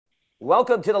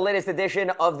Welcome to the latest edition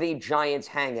of the Giants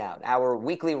Hangout, our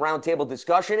weekly roundtable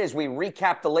discussion as we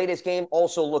recap the latest game,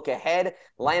 also look ahead.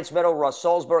 Lance Meadow, Russ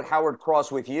Salzberg, Howard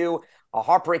Cross with you. A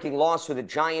heartbreaking loss for the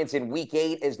Giants in Week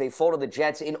 8 as they folded the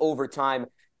Jets in overtime,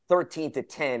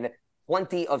 13-10.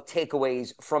 Plenty of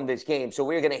takeaways from this game. So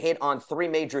we're going to hit on three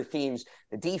major themes: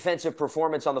 the defensive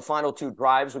performance on the final two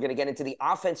drives. We're going to get into the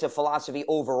offensive philosophy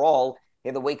overall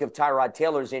in the wake of Tyrod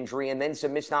Taylor's injury, and then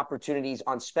some missed opportunities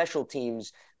on special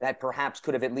teams that perhaps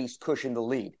could have at least cushioned the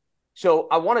lead. So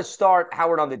I want to start,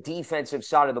 Howard, on the defensive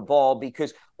side of the ball,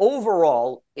 because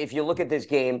overall, if you look at this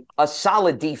game, a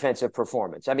solid defensive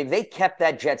performance. I mean, they kept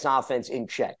that Jets offense in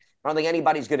check. I don't think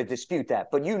anybody's going to dispute that.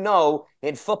 But you know,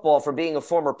 in football, from being a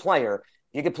former player,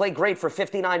 you can play great for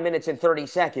 59 minutes and 30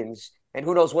 seconds, and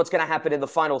who knows what's going to happen in the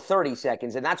final 30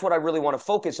 seconds. And that's what I really want to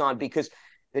focus on, because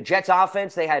the Jets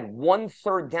offense, they had 1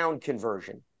 third down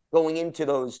conversion going into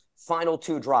those final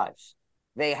two drives.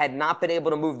 They had not been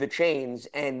able to move the chains,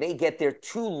 and they get their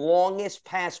two longest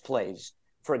pass plays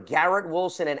for Garrett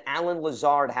Wilson and Alan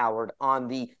Lazard, Howard, on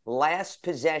the last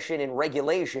possession in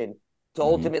regulation to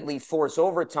ultimately force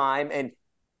overtime. And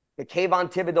the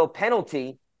Kayvon Thibodeau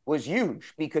penalty was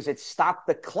huge because it stopped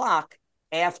the clock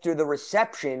after the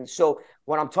reception. So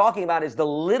what I'm talking about is the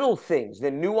little things,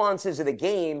 the nuances of the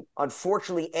game,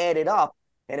 unfortunately added up,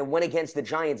 and it went against the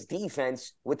Giants'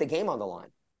 defense with the game on the line.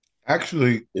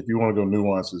 Actually, if you want to go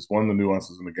nuances, one of the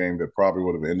nuances in the game that probably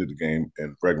would have ended the game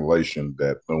in regulation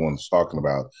that no one's talking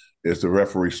about is the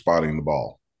referee spotting the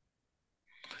ball.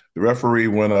 The referee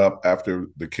went up after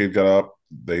the kid got up.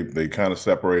 They kind of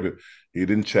separated. He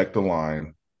didn't check the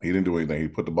line. He didn't do anything. He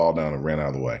put the ball down and ran out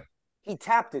of the way. He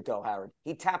tapped it, though, Howard.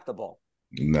 He tapped the ball.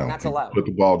 And No, that's he allowed. put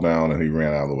the ball down and he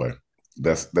ran out of the way.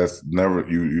 That's never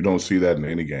you don't see that in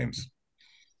any games.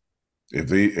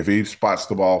 If he spots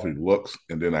the ball, if he looks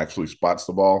and then actually spots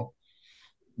the ball,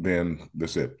 then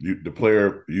that's it. The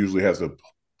player usually has to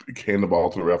hand the ball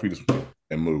to the ref. He just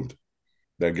and moved.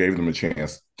 That gave them a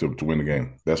chance to win the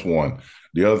game. That's one.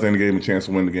 The other thing that gave them a chance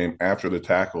to win the game after the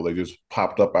tackle, they just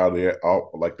popped up out of the air,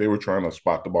 like they were trying to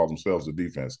spot the ball themselves, the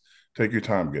defense. Take your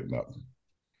time getting up.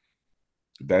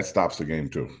 That stops the game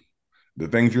too. The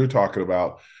things you're talking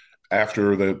about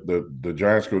after the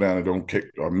Giants go down and don't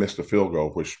kick or miss the field goal,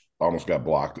 which almost got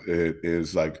blocked, it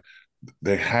is like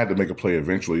they had to make a play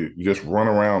eventually. You just run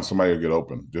around, somebody will get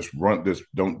open. Just run. Just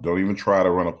don't even try to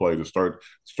run a play. Just start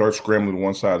scrambling to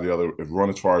one side or the other. Run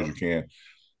as far as you can.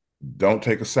 Don't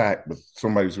take a sack, but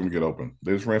somebody's going to get open.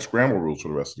 They just ran scramble rules for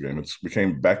the rest of the game. It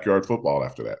became backyard football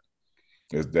after that.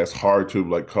 That's hard to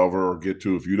like cover or get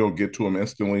to. If you don't get to him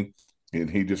instantly, and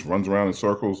he just runs around in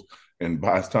circles and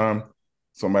buys time,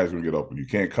 somebody's going to get open. You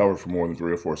can't cover for more than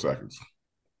 3 or 4 seconds.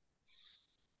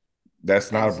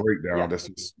 That's not And a breakdown. yeah.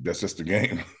 That's just a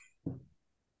game.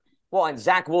 Well, and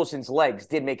Zach Wilson's legs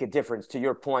did make a difference, to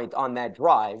your point, on that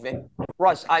drive. And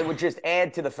Russ, I would just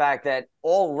add to the fact that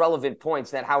all relevant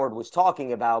points that Howard was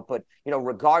talking about, but,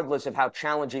 regardless of how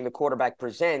challenging the quarterback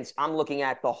presents, I'm looking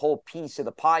at the whole piece of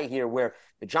the pie here where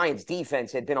the Giants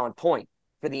defense had been on point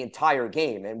for the entire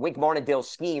game. And Wink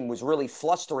Martindale's scheme was really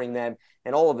flustering them.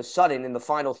 And all of a sudden, in the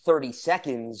final 30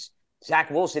 seconds, Zach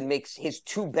Wilson makes his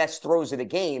two best throws of the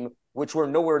game, which were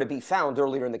nowhere to be found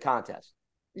earlier in the contest.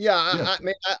 Yeah, Yeah. I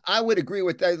mean, I would agree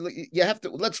with that. You have to,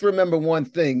 let's remember one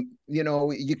thing.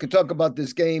 You could talk about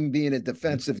this game being a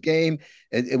defensive game.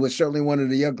 It was certainly one of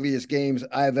the ugliest games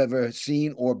I've ever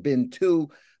seen or been to.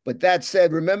 But that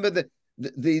said, remember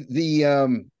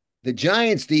the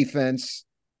Giants defense.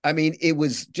 I mean, it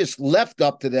was just left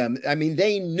up to them. I mean,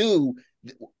 they knew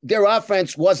their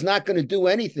offense was not going to do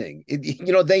anything.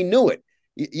 They knew it.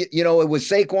 It was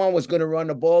Saquon was going to run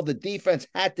the ball. The defense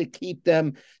had to keep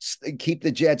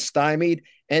the Jets stymied,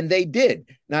 and they did.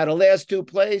 Now, the last two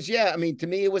plays, yeah, I mean, to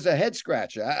me, it was a head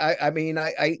scratcher.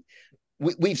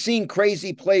 We've seen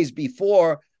crazy plays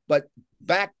before, but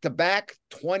back-to-back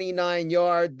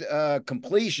 29-yard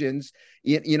completions,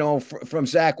 from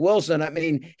Zach Wilson. I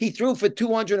mean, he threw for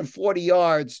 240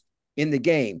 yards in the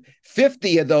game.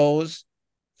 50 of those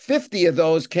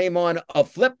came on a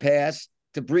flip pass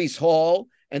to Breece Hall,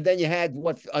 and then you had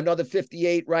another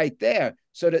 58 right there.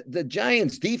 So the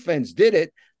Giants defense did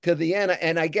it to the end.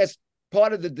 And I guess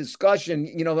part of the discussion,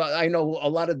 I know a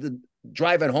lot of the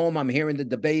driving home, I'm hearing the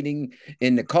debating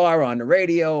in the car, on the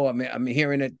radio. I'm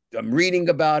hearing it. I'm reading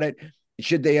about it.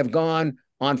 Should they have gone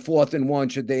on 4th and 1?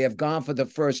 Should they have gone for the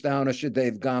first down, or should they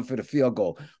have gone for the field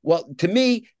goal? Well, to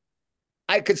me,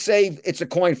 I could say it's a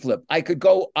coin flip. I could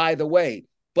go either way.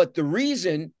 But the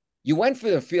reason you went for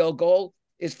the field goal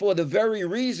is for the very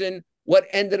reason what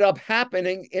ended up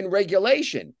happening in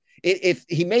regulation. If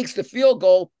he makes the field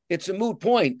goal, it's a moot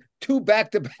point. 2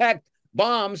 back-to-back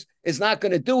bombs is not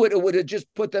going to do it. It would have just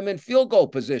put them in field goal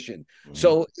position. Mm-hmm.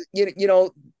 So,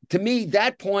 to me,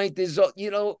 that point is,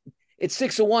 it's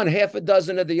 6 of one, half a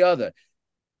dozen of the other.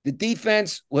 The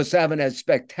defense was having a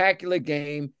spectacular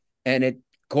game, and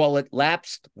call it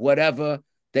lapsed, whatever.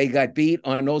 They got beat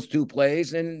on those 2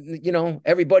 plays, and,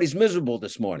 everybody's miserable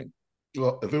this morning.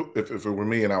 Well, if it were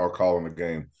me and I were calling the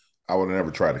game, I would have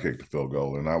never tried to kick the field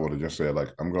goal, and I would have just said, like,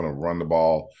 I'm going to run the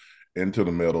ball into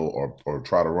the middle or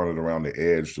try to run it around the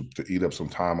edge to eat up some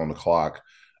time on the clock,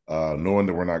 knowing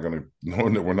that we're not going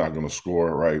to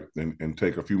score, right, and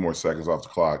take a few more seconds off the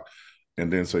clock,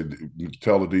 and then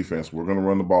tell the defense, we're going to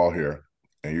run the ball here,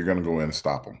 and you're going to go in and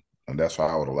stop them, and that's how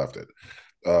I would have left it.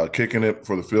 Kicking it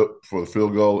for the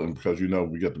field goal, and because we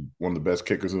got one of the best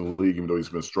kickers in the league, even though he's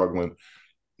been struggling.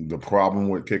 The problem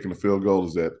with kicking the field goal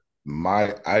is that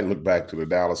I look back to the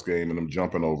Dallas game and them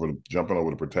jumping over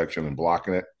the protection and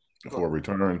blocking it for a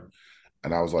return,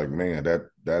 and I was like, man,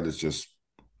 that is just,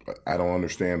 I don't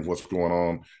understand what's going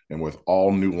on. And with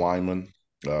all new linemen,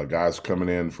 guys coming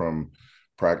in from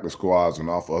practice squads and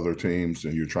off other teams,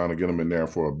 and you're trying to get them in there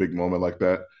for a big moment like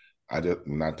that, they're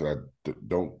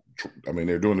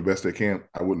doing the best they can.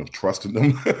 I wouldn't have trusted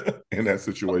them in that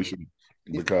situation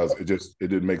because it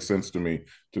didn't make sense to me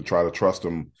to try to trust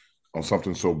them on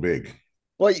something so big.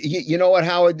 Well, you know what,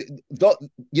 Howard,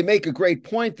 you make a great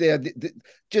point there.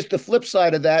 Just the flip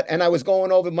side of that, and I was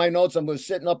going over my notes. I was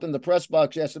sitting up in the press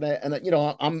box yesterday, and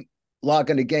I'm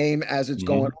logging the game as it's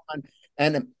going on,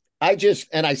 and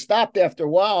I stopped after a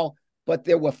while, but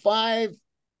there were 5.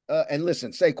 And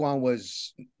listen, Saquon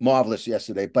was marvelous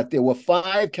yesterday, but there were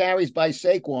 5 carries by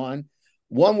Saquon.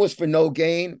 1 was for no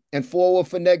gain, and 4 were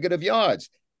for negative yards.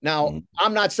 Now,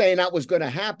 I'm not saying that was going to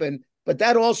happen, but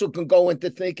that also can go into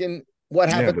thinking what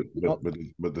happened.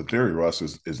 But the theory, Russ,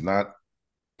 is not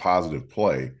positive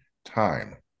play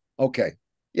time. Okay.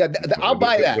 Yeah, I'll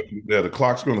buy that. The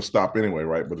clock's going to stop anyway,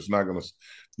 right? But it's not going to.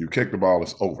 You kick the ball,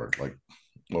 it's over. Like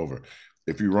over.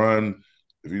 If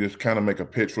you just kind of make a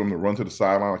pitch for him to run to the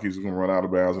sideline like he's going to run out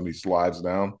of bounds and he slides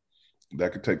down,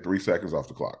 that could take 3 seconds off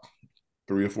the clock.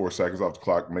 3 or 4 seconds off the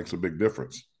clock makes a big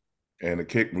difference. And the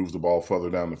kick moves the ball further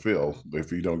down the field.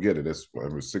 If you don't get it, it's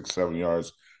 6-7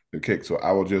 yards the kick. So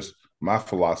my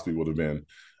philosophy would have been,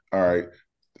 all right,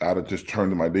 I'd have just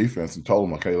turned to my defense and told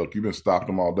them, okay, look, you've been stopping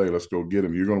them all day. Let's go get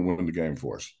him. You're going to win the game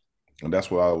for us. And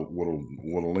that's what I would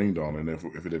have leaned on. And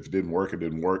if it didn't work, it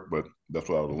didn't work. But that's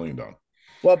what I would have leaned on.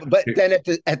 Well, but then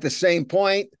at the same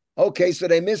point, okay, so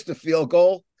they missed the field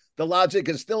goal. The logic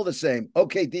is still the same.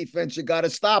 Okay, defense, you got to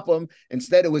stop them.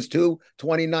 Instead, it was 2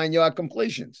 29-yard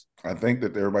completions. I think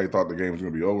that everybody thought the game was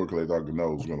going to be over because they thought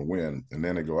Gano was going to win. And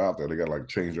then they go out there, they got to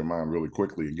change their mind really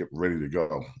quickly and get ready to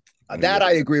go. That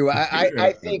I agree with.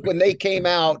 I think when they came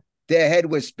out, their head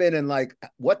was spinning like,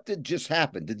 what did just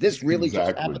happen? Did this really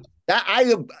just happen? That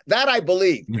I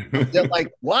believe. They're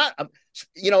like, what?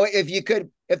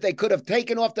 If they could have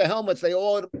taken off the helmets, they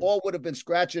all would have been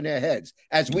scratching their heads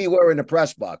as we were in the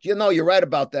press box. You're right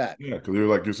about that. Yeah, because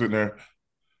you're sitting there.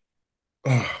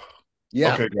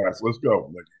 Yeah. Okay, guys, let's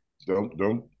go. Like,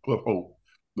 don't put hope.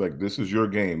 Like, this is your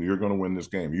game. You're going to win this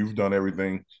game. You've done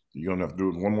everything. You're going to have to do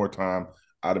it one more time.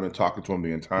 I'd have been talking to them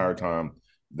the entire time.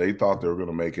 They thought they were going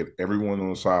to make it. Everyone on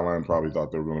the sideline probably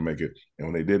thought they were going to make it. And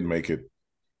when they didn't make it,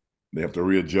 they have to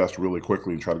readjust really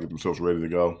quickly and try to get themselves ready to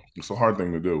go. It's a hard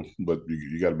thing to do, but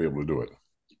you got to be able to do it.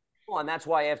 Well, and that's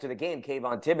why after the game,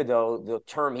 Kayvon Thibodeau, the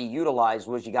term he utilized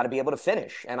was you got to be able to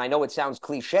finish. And I know it sounds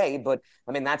cliche, but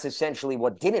I mean, that's essentially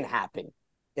what didn't happen.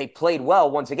 They played well,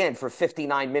 once again, for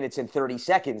 59 minutes and 30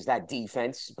 seconds, that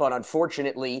defense. But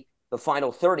unfortunately, the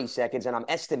final 30 seconds, and I'm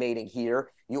estimating here,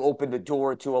 you opened the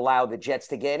door to allow the Jets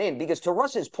to get in. Because to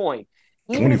Russ's point,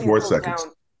 24 seconds.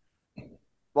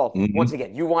 Once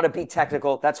again, you want to be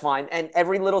technical, that's fine. And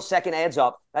every little second adds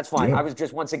up, that's fine. Yeah. I was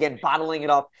just, once again, bottling it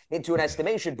up into an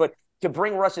estimation. But to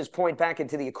bring Russ's point back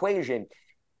into the equation,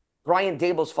 Brian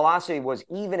Dable's philosophy was,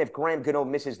 even if Graham Gano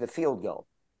misses the field goal,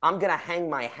 I'm going to hang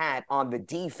my hat on the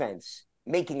defense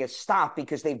making a stop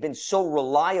because they've been so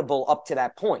reliable up to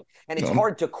that point. And it's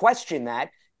hard to question that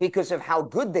because of how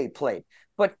good they played.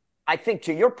 But I think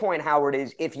to your point, Howard,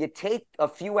 is if you take a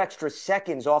few extra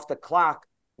seconds off the clock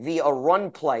via a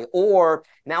run play, or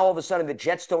now all of a sudden the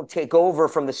Jets don't take over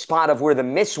from the spot of where the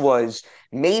miss was,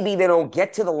 maybe they don't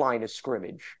get to the line of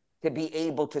scrimmage to be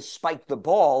able to spike the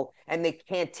ball, and they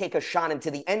can't take a shot into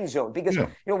the end zone. Because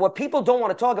what people don't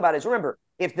want to talk about is, remember,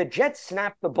 if the Jets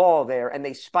snap the ball there and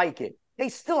they spike it, they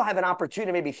still have an opportunity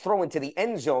to maybe throw into the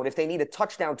end zone if they need a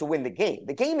touchdown to win the game.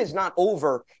 The game is not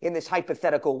over in this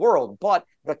hypothetical world, but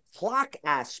the clock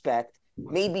aspect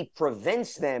maybe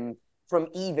prevents them from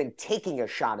even taking a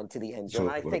shot into the end zone.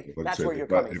 So, And I think like I that's said, where you're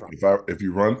coming from. if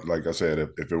you run, like I said,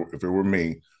 if it were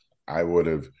me, I would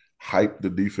have hyped the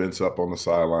defense up on the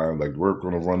sideline. Like, we're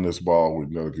going to run this ball.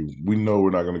 We know we're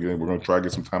not going to get in. We're going to try to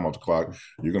get some time off the clock.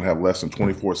 You're going to have less than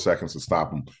 24 seconds to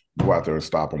stop them. Go out there and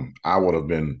stop them. I would have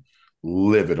been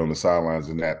livid on the sidelines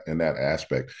in that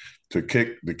aspect. To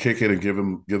kick it and give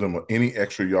them any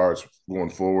extra yards going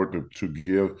forward to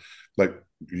give, like,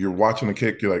 you're watching the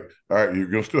kick, you're like, all right,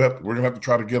 we're gonna have to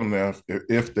try to get them now.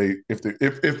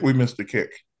 If we miss the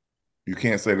kick, you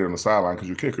can't say they're on the sideline because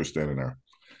your kicker's standing there.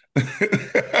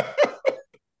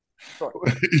 Sure.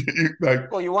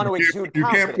 Well, you want to exude you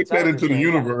can't put confidence. that I into the understand, yeah.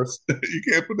 universe. You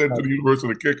can't put that into the universe of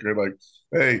the kicker. Like,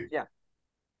 hey, Yeah.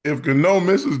 if Gano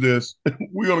misses this,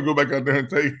 we're gonna go back out there and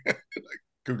take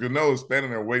because Gano is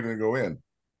standing there waiting to go in.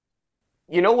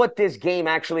 You know what this game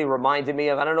actually reminded me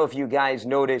of? I don't know if you guys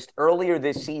noticed earlier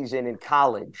this season in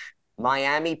college,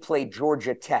 Miami played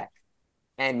Georgia Tech,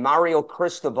 and Mario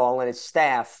Cristobal and his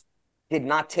staff did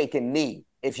not take a knee,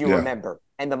 if you Yeah. remember.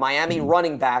 And the Miami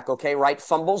running back, okay, right,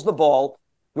 fumbles the ball.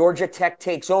 Georgia Tech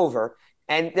takes over.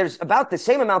 And there's about the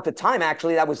same amount of time,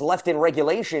 actually, that was left in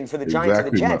regulation for the Giants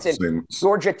and the Jets. And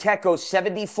Georgia Tech goes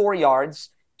 74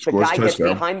 yards. The guy gets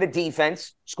behind the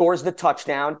defense, scores the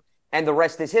touchdown, and the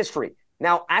rest is history.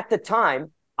 Now, at the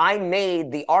time, I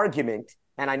made the argument,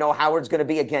 and I know Howard's going to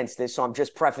be against this, so I'm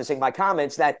just prefacing my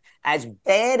comments, that as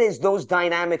bad as those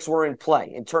dynamics were in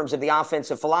play in terms of the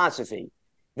offensive philosophy,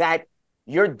 that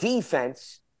your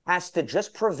defense has to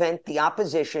just prevent the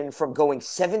opposition from going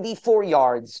 74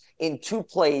 yards in 2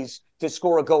 plays to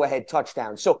score a go-ahead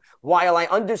touchdown. So while I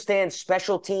understand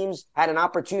special teams had an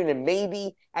opportunity to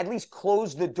maybe at least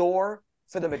close the door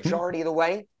for the majority of the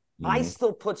way, I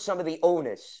still put some of the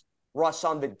onus, Russ,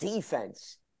 on the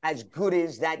defense, as good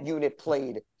as that unit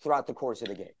played throughout the course of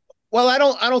the game. Well, I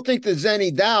don't think there's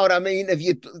any doubt. I mean, if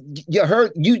you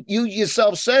heard, you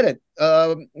yourself said it.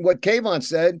 What Kayvon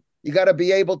said, you got to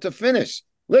be able to finish.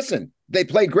 Listen, they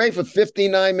played great for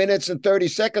 59 minutes and 30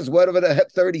 seconds,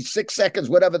 36 seconds,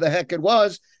 whatever the heck it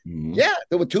was. Yeah,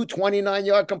 there were 2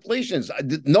 29-yard completions.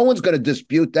 No one's going to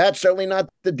dispute that. Certainly not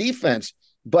the defense.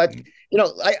 But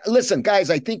listen, guys,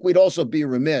 I think we'd also be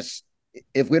remiss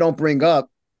if we don't bring up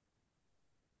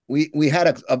we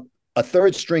had a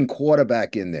third string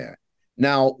quarterback in there.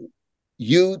 Now,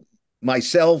 you,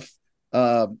 myself,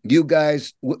 you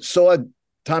guys saw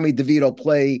Tommy DeVito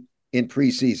play in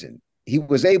preseason. He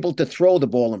was able to throw the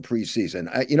ball in preseason.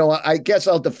 I guess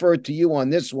I'll defer to you on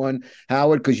this one,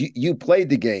 Howard, because you played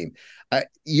the game.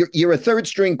 You're a third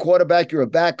string quarterback. You're a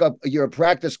backup. You're a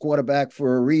practice quarterback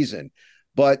for a reason.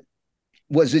 But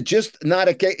was it just not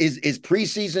a case? Is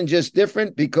preseason just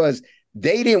different because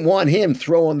they didn't want him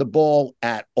throwing the ball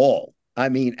at all? I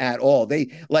mean, at all.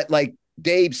 They like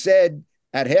Dave said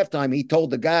at halftime, he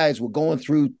told the guys, we're going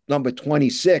through number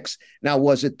 26. Now,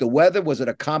 was it the weather? Was it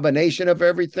a combination of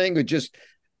everything, or just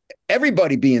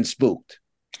everybody being spooked?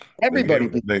 Everybody.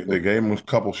 They gave him a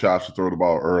couple shots to throw the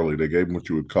ball early. They gave him what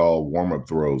you would call warm-up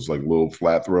throws, like little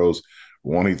flat throws.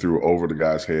 One he threw over the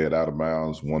guy's head out of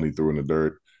bounds. One he threw in the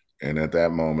dirt. And at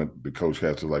that moment, the coach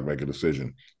had to make a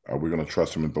decision. Are we going to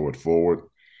trust him and throw it forward?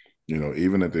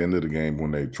 Even at the end of the game,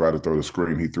 when they tried to throw the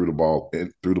screen, he threw the ball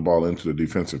into the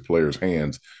defensive player's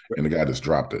hands, and the guy just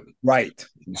dropped it. Right.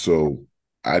 So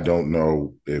I don't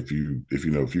know if you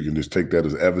can just take that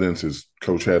as evidence. His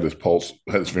coach had his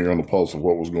finger on the pulse of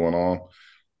what was going on.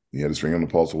 He had his finger on the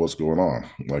pulse of what's going on.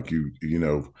 Like you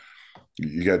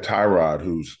got Tyrod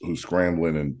who's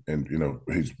scrambling and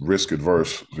he's risk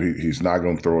adverse. He's not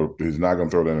going to throw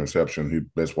the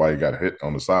interception. That's why he got hit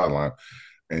on the sideline.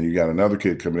 And you got another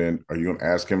kid coming in. Are you going to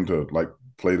ask him to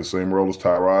play the same role as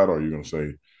Tyrod, or are you going to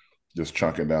say just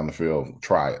chunk it down the field,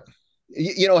 try it?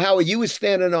 Howard, you were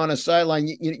standing on a sideline.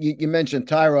 You mentioned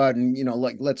Tyrod, and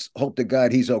let's hope to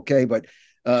God he's okay. But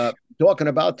talking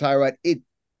about Tyrod, it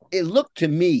looked to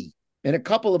me, and a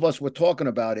couple of us were talking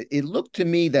about it. It looked to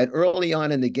me that early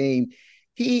on in the game,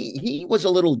 he was a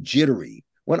little jittery.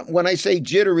 When I say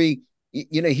jittery,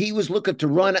 he was looking to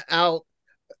run out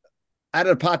of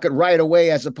the pocket right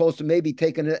away, as opposed to maybe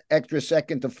taking an extra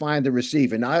second to find the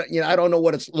receiver. Now, I don't know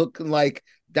what it's looking like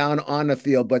down on the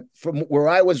field, but from where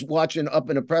I was watching up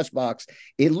in the press box,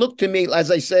 it looked to me,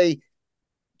 as I say,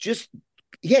 just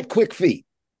he had quick feet.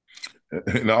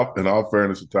 In all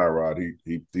fairness to Tyrod,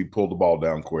 he pulled the ball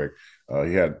down quick.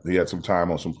 He had some time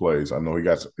on some plays. I know he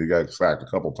got sacked a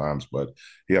couple times, but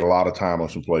he had a lot of time on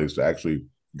some plays to actually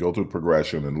go through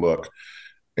progression and look.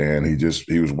 And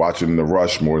he was watching the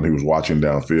rush more than he was watching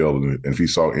downfield. And if he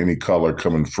saw any color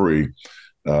coming free,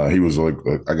 He was like,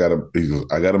 I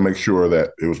gotta make sure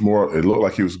that it was more. It looked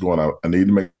like he was going out. I need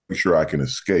to make sure I can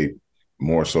escape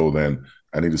more so than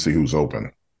I need to see who's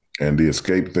open. And the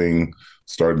escape thing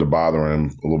started to bother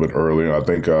him a little bit earlier. I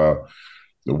think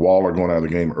the Waller going out of the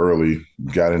game early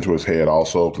got into his head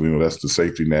also because that's the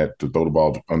safety net to throw the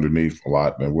ball underneath a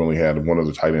lot. And we only had one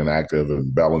other tight end active,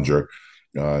 and Bellinger,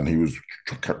 and he was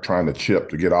trying to chip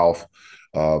to get off.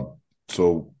 Uh,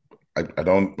 so I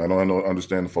don't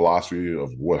understand the philosophy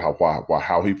of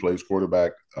how he plays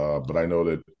quarterback, but I know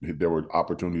that there were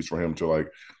opportunities for him to like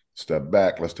step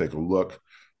back. Let's take a look.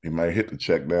 He might hit the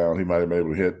check down. He might have been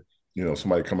able to hit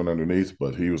somebody coming underneath,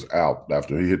 but he was out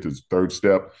after he hit his third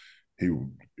step. I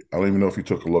don't even know if he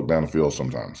took a look down the field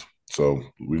sometimes. So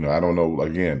I don't know.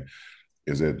 Again,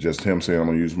 is it just him saying I'm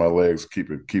going to use my legs, keep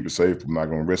it safe? I'm not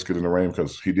going to risk it in the rain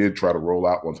because he did try to roll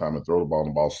out one time and throw the ball, and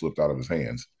the ball slipped out of his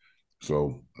hands.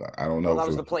 So I don't know. Well, that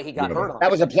was the play he got hurt on. That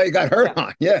was the play he got hurt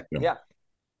on. Yeah. Yeah.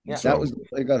 That was the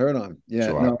play he got hurt on. Yeah.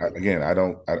 So no. I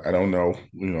don't know.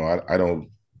 I don't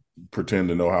pretend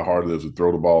to know how hard it is to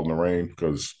throw the ball in the rain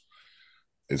because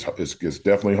it's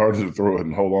definitely harder to throw it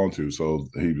and hold on to. So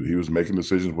he was making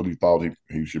decisions what he thought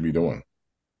he should be doing.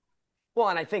 Well,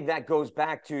 and I think that goes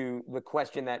back to the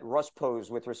question that Russ posed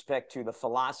with respect to the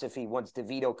philosophy once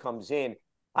DeVito comes in.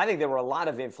 I think there were a lot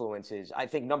of influences. I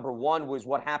think number one was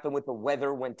what happened with the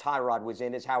weather when Tyrod was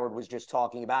in, as Howard was just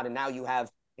talking about. And now you have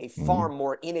a far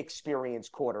more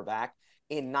inexperienced quarterback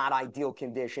in not ideal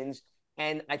conditions.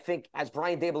 And I think, as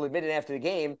Brian Dable admitted after the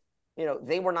game,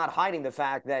 they were not hiding the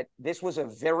fact that this was a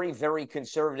very, very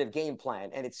conservative game plan.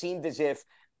 And it seemed as if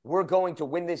we're going to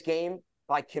win this game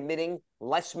by committing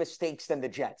less mistakes than the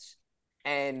Jets.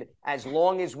 And as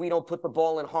long as we don't put the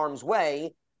ball in harm's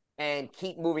way and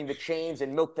keep moving the chains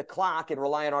and milk the clock and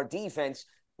rely on our defense,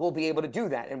 we'll be able to do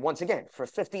that. And once again, for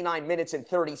 59 minutes and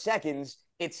 30 seconds,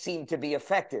 it seemed to be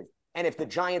effective. And if the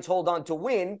Giants hold on to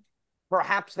win,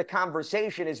 perhaps the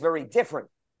conversation is very different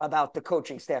about the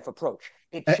coaching staff approach.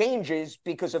 It changes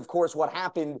because, of course, what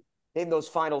happened in those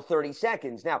final 30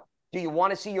 seconds. Now, do you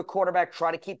want to see your quarterback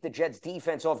try to keep the Jets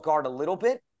defense off guard a little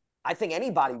bit? I think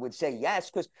anybody would say yes,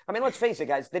 because, let's face it,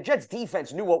 guys, the Jets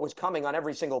defense knew what was coming on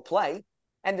every single play.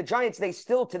 And the Giants, they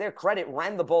still, to their credit,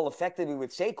 ran the ball effectively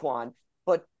with Saquon.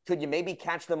 But could you maybe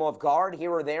catch them off guard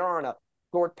here or there on a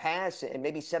short pass and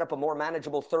maybe set up a more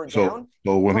manageable third down?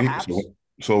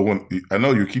 So when I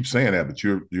know you keep saying that, but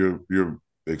you're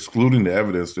excluding the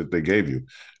evidence that they gave you.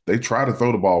 They tried to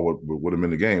throw the ball with him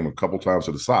in the game a couple times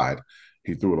to the side.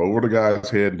 He threw it over the guy's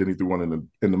head, and then he threw one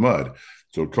in the mud.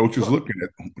 So coaches looking at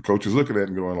it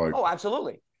and going like, "Oh,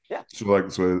 absolutely, yeah."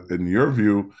 So in your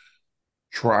view,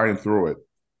 try and throw it,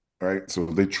 right? So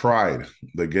they tried.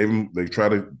 They tried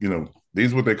to,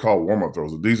 these are what they call warm-up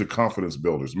throws. These are confidence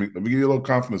builders. Let me give you a little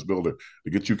confidence builder to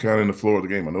get you kind of in the flow of the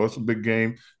game. I know it's a big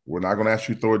game. We're not going to ask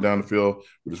you to throw it down the field.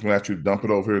 We're just going to ask you to dump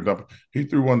it over here. Dump it. He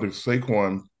threw one to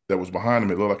Saquon that was behind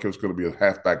him. It looked like it was going to be a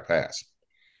halfback pass.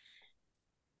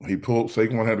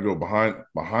 Saquon had to go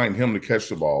behind him to catch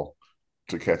the ball,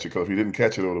 to catch it, because if he didn't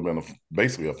catch it, it would have been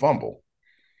basically a fumble.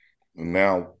 And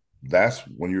now that's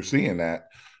when you're seeing that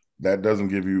doesn't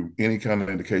give you any kind of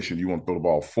indication you want to throw the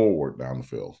ball forward down the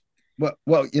field. Well,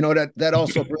 that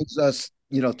also brings us,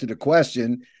 to the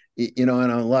question, and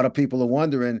a lot of people are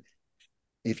wondering,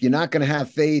 if you're not going to have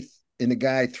faith in the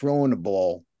guy throwing the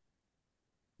ball,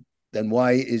 then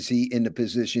why is he in the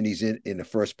position he's in the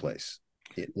first place?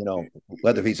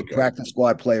 Whether he's a practice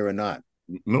squad player or not.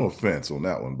 No offense on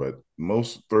that one, but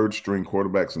most third string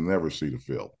quarterbacks never see the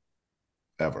field,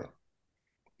 ever.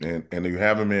 And you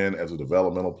have him in as a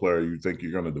developmental player. You think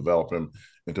you're going to develop him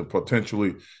into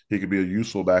potentially he could be a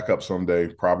useful backup someday.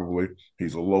 Probably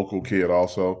he's a local kid.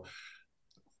 Also,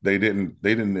 they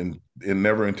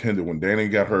never intended when Danny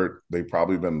got hurt. They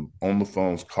probably been on the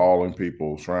phones calling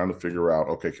people trying to figure out,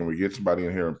 okay, can we get somebody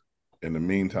in here in the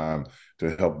meantime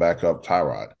to help back up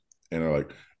Tyrod? And they're like,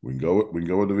 we can go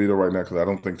with DeVito right now because I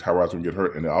don't think Tyrod's gonna get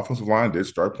hurt. And the offensive line did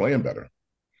start playing better.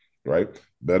 Right?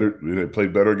 Better. They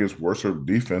played better against worse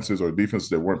defenses or defenses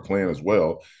that weren't playing as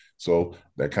well. So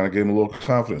that kind of gave them a little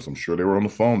confidence. I'm sure they were on the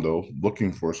phone, though,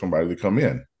 looking for somebody to come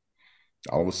in.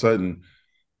 All of a sudden,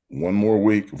 one more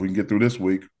week, if we can get through this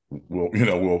week,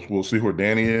 we'll see where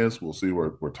Danny is. We'll see where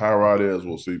Tyrod is.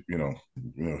 We'll see,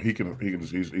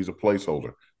 he's a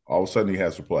placeholder. All of a sudden, he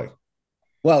has to play.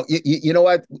 Well, you know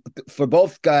what? For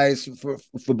both guys, for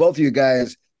both of you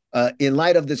guys, in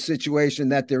light of the situation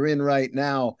that they're in right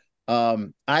now,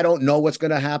 I don't know what's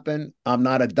going to happen. I'm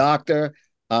not a doctor.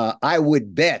 I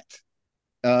would bet,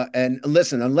 and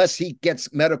listen, unless he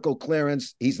gets medical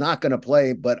clearance, he's not going to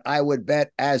play. But I would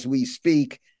bet as we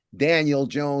speak, Daniel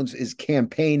Jones is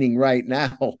campaigning right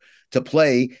now to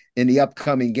play in the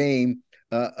upcoming game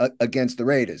against the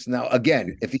Raiders. Now,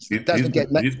 again, if he doesn't get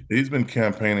he's been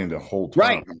campaigning the whole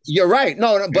right, time. you're right.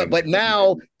 No, And but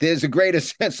now there's a greater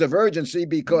sense of urgency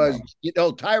because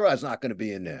Tyrod's not going to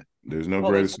be in there. There's no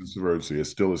greater sense of urgency. It's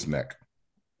still his neck.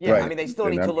 Yeah, right. I mean, they still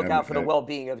need to look out for the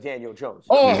well-being of Daniel Jones.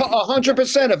 Oh,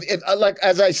 100%. If like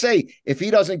as I say, if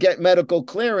he doesn't get medical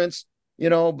clearance,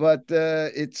 but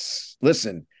it's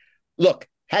listen. Look,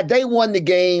 had they won the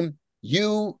game,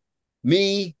 you,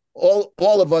 me, all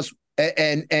of us,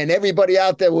 and everybody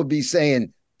out there would be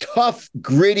saying tough,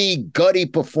 gritty, gutty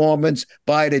performance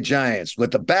by the Giants. With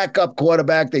the backup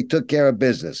quarterback, they took care of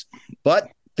business. But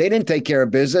they didn't take care of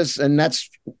business, and that's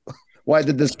why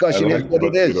the discussion is what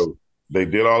it is. They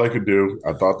did all they could do.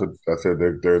 I thought that I said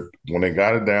they're when they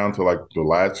got it down to like the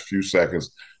last few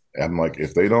seconds, I'm like,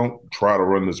 if they don't try to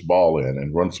run this ball in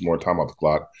and run some more time off the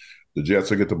clock, the Jets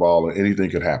will get the ball and anything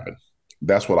could happen.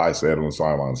 That's what I said on the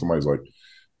sideline. Somebody's like,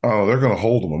 oh, they're going to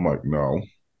hold them. I'm like, no.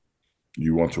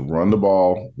 You want to run the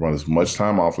ball, run as much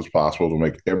time off as possible to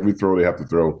make every throw they have to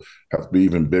throw have to be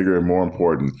even bigger and more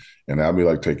important. And I'd be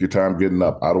like, take your time getting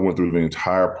up. I don't went through the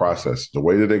entire process. The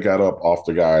way that they got up off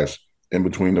the guys in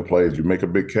between the plays, you make a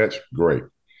big catch, great.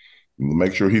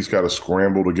 Make sure he's got to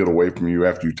scramble to get away from you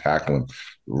after you tackle him.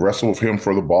 Wrestle with him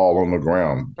for the ball on the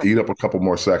ground. Eat up a couple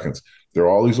more seconds. There are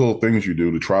all these little things you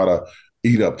do to try to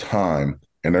eat up time.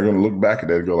 And they're going to look back at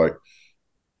that and go like,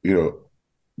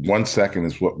 1 second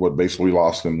is what basically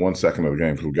lost in 1 second of the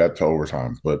game because we got to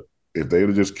overtime. But if they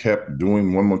had just kept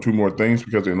doing one more, two more things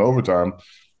because they're in overtime,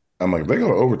 I'm like, if they go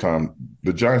to overtime,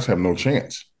 the Giants have no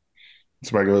chance.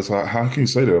 Somebody goes, how can you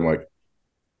say that? I'm like,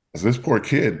 this poor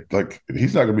kid, like,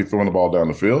 he's not going to be throwing the ball down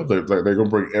the field. They're going to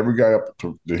bring every guy up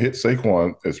to hit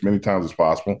Saquon as many times as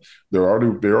possible. They're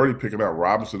already picking out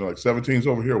Robinson. They're like, 17's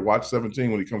over here. Watch 17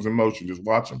 when he comes in motion. Just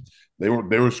watch him. They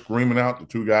were screaming out the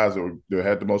two guys that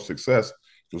had the most success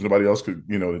because nobody else could,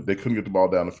 they couldn't get the ball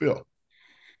down the field.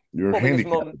 You're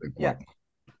handicapped at that point. Yeah.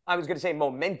 I was going to say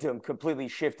momentum completely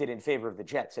shifted in favor of the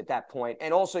Jets at that point.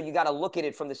 And also you got to look at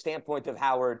it from the standpoint of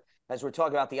Howard, as we're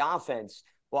talking about the offense.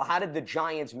 Well, how did the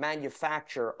Giants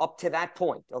manufacture up to that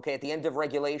point? Okay, at the end of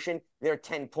regulation, they're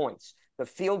 10 points. The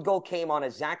field goal came on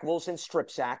a Zach Wilson strip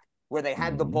sack where they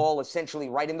had the ball essentially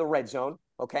right in the red zone,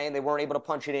 okay, and they weren't able to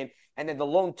punch it in. And then the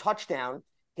lone touchdown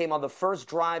came on the first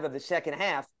drive of the second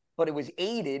half, but it was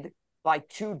aided by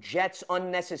two Jets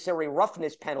unnecessary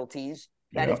roughness penalties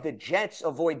that if the Jets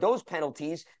avoid those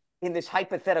penalties in this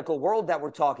hypothetical world that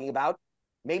we're talking about,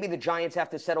 maybe the Giants have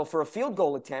to settle for a field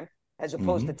goal attempt as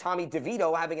opposed to Tommy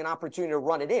DeVito having an opportunity to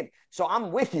run it in. So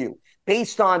I'm with you.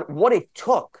 Based on what it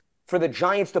took for the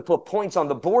Giants to put points on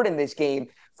the board in this game,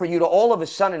 for you to all of a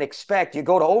sudden expect you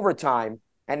go to overtime,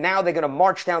 and now they're going to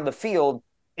march down the field,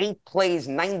 8 plays,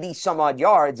 90-some-odd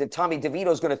yards, and Tommy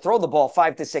DeVito's going to throw the ball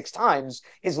 5 to 6 times,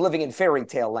 is living in fairy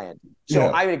tale land. So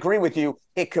I would agree with you.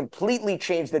 It completely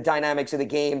changed the dynamics of the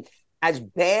game. As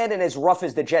bad and as rough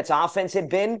as the Jets' offense had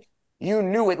been, you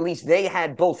knew at least they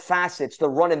had both facets, the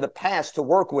run and the pass, to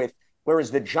work with,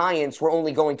 whereas the Giants were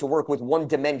only going to work with one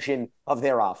dimension of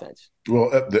their offense.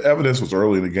 Well, the evidence was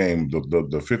early in the game, the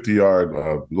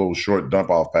 50-yard little short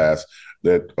dump-off pass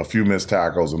that a few missed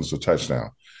tackles and it's a touchdown.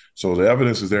 So the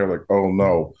evidence is there like, oh,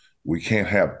 no, we can't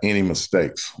have any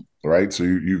mistakes, right? So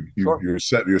you're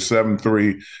set, you're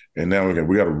 7-3, and now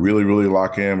we got to really, really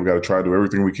lock in. We got to try to do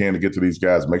everything we can to get to these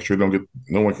guys, make sure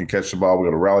no one can catch the ball. We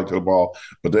got to rally to the ball.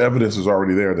 But the evidence is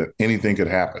already there that anything could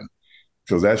happen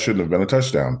because that shouldn't have been a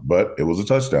touchdown, but it was a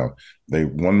touchdown. They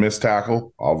one missed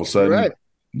tackle, all of a sudden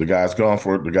the guy's gone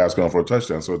for a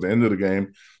touchdown. So at the end of the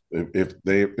game, if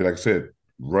they, like I said,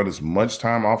 run as much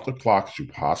time off the clock as you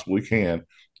possibly can,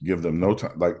 give them no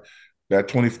time. Like that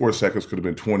 24 seconds could have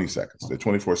been 20 seconds. That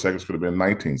 24 seconds could have been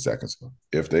 19 seconds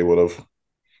if they would have,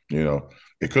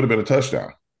 it could have been a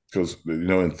touchdown because,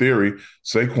 in theory,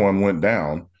 Saquon went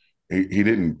down. He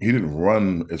didn't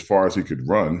run as far as he could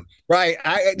run. Right.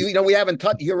 We haven't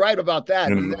touched. You're right about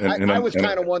that. I was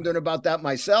kind of wondering about that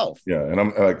myself. Yeah, and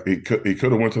I'm like, he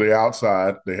could have went to the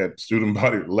outside. They had student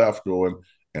body left going,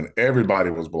 and everybody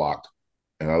was blocked.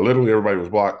 And literally everybody was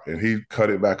blocked, and he cut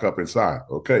it back up inside.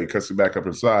 Okay, he cuts it back up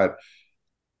inside.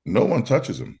 No one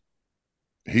touches him.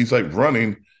 He's like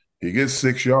running. He gets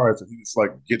 6 yards, and he just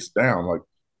like gets down, like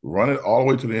run it all the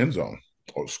way to the end zone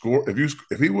or score.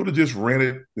 If he would have just ran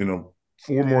it,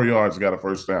 4 more yards and got a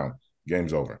first down,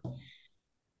 game's over.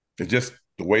 It's just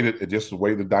the way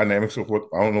the dynamics of what,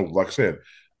 I don't know. Like I said,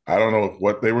 I don't know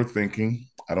what they were thinking.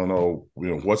 I don't know,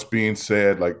 what's being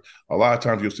said. Like a lot of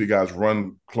times you'll see guys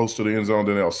run close to the end zone,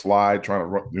 then they'll slide trying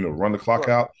to run the clock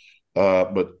out.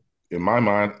 But in my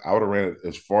mind, I would have ran it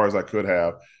as far as I could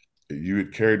have. You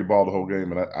had carried the ball the whole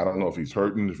game, and I don't know if he's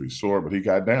hurting, if he's sore, but he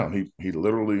got down. He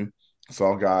literally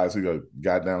saw guys. He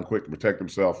got down quick to protect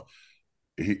himself.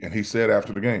 He said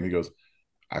after the game, he goes,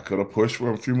 "I could have pushed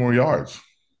for a few more yards."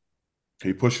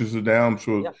 He pushes it down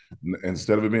to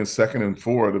instead of it being 2nd and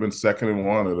 4, it'd have been 2nd and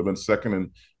 1. It'd have been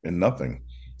second and nothing.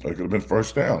 It could have been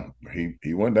first down.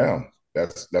 He went down.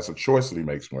 That's a choice that he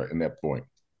makes right in that point.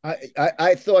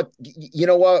 I thought, you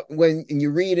know what, when you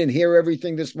read and hear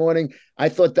everything this morning, I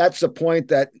thought that's the point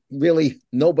that really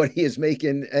nobody is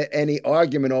making any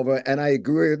argument over. And I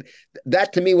agree.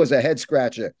 That to me was a head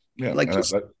scratcher. Yeah. Like,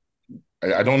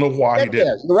 I don't know why he did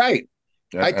it. You're right.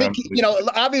 I think,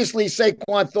 obviously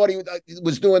Saquon thought he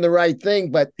was doing the right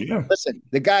thing, but listen,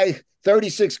 the guy,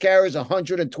 36 carries,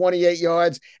 128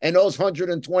 yards, and those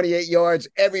 128 yards,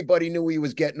 everybody knew he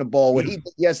was getting the ball. What he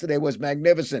did yesterday was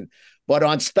magnificent. But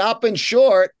on stopping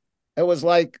short, it was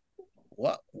like,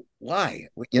 what? Why?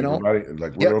 You know,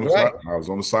 like we're on the side. I was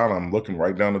on the side. I'm looking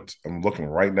right down. I'm looking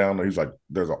right down. He's like,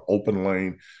 there's an open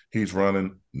lane. He's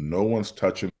running. No one's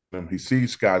touching him. He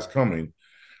sees guys coming.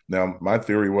 Now, my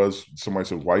theory was, somebody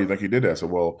said, why do you think he did that? I said,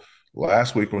 well,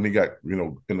 last week when he got,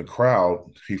 in the crowd,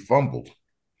 he fumbled.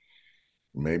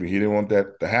 Maybe he didn't want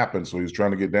that to happen, so he was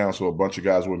trying to get down so a bunch of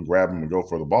guys wouldn't grab him and go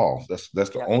for the ball. That's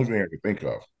the only thing I could think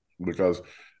of. Because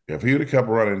if he would have kept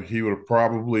running, he would have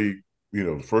probably,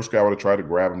 the first guy would have tried to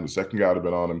grab him, the second guy would have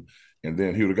been on him, and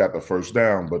then he would have got the first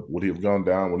down, but would he have gone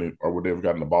down or would they have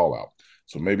gotten the ball out?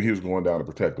 So maybe he was going down to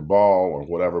protect the ball or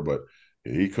whatever, but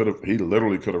he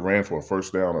literally could have ran for a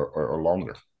first down or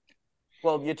longer.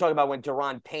 Well, you're talking about when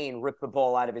Daron Payne ripped the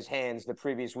ball out of his hands the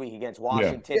previous week against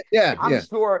Washington. I'm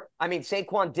sure,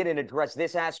 Saquon didn't address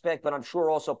this aspect, but I'm sure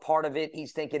also part of it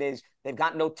he's thinking is they've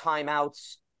got no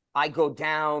timeouts. I go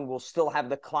down, we'll still have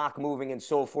the clock moving and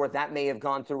so forth. That may have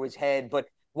gone through his head. But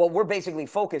what we're basically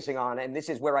focusing on, and this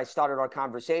is where I started our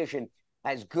conversation,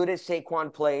 as good as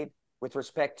Saquon played with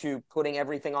respect to putting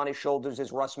everything on his shoulders,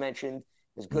 as Russ mentioned,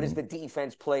 as good as the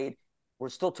defense played, we're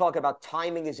still talking about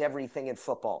timing is everything in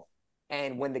football.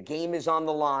 And when the game is on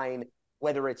the line,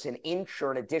 whether it's an inch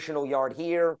or an additional yard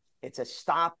here, it's a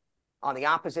stop on the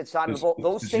opposite side of the ball.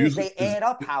 Those things, they add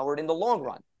up, Howard, in the long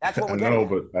run. That's what we're getting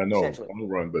at. I know, long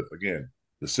run. But again,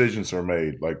 decisions are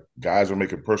made. Like, guys are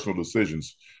making personal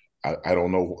decisions. I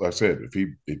don't know. Like I said,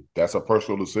 if that's a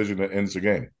personal decision that ends the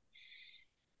game.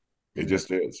 It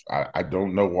just is. I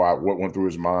don't know what went through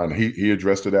his mind. He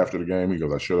addressed it after the game. He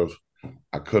goes,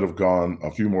 I could have gone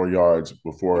a few more yards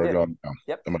before I gone down.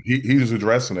 Yep. He was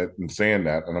addressing it and saying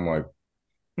that, and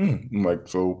I'm like,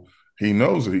 so he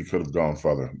knows that he could have gone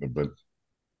further, but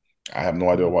I have no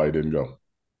idea why he didn't go.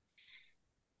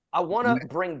 I want to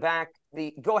bring back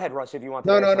go ahead, Russ, if you want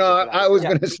to. No. I was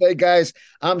going to say, guys,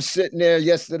 I'm sitting there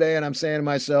yesterday and I'm saying to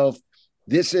myself,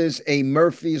 this is a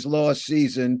Murphy's Law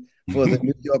season for the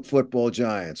New York Football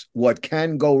Giants. What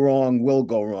can go wrong will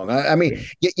go wrong.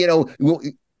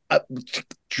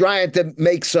 Trying to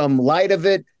make some light of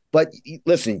it, but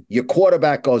listen, your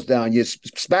quarterback goes down, your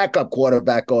backup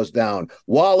quarterback goes down.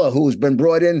 Waller, who's been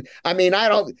brought in, I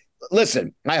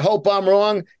hope I'm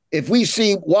wrong. If we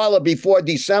see Waller before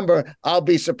December, I'll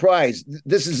be surprised.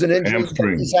 This is an injury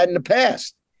that he's had in the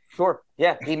past. Sure.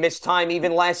 Yeah, he missed time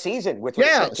even last season with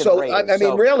respect to the Raiders.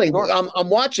 Really, sure. I'm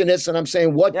watching this and I'm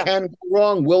saying what can go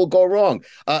wrong will go wrong.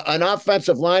 An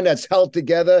offensive line that's held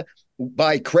together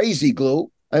by crazy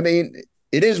glue. It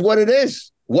is what it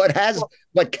is. What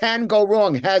can go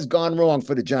wrong has gone wrong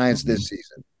for the Giants this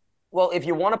season. Well, if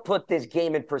you want to put this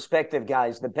game in perspective,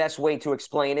 guys, the best way to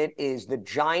explain it is the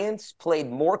Giants played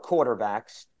more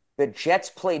quarterbacks. The Jets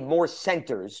played more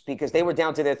centers because they were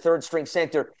down to their third string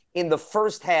center in the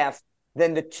first half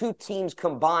than the two teams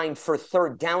combined for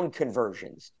third down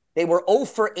conversions. They were 0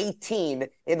 for 18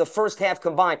 in the first half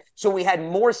combined. So we had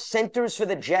more centers for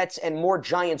the Jets and more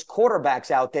Giants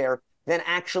quarterbacks out there than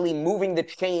actually moving the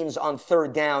chains on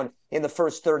third down in the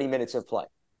first 30 minutes of play.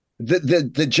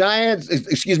 The Giants,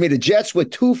 the Jets were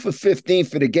 2 for 15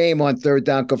 for the game on third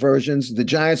down conversions. The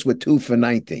Giants were 2 for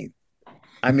 19.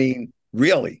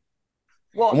 Really?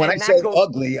 Well, when I say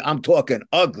ugly, I'm talking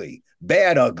ugly,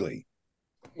 bad ugly.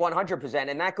 100%.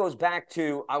 And that goes back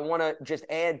to, I want to just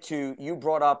add to, you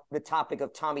brought up the topic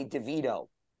of Tommy DeVito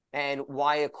and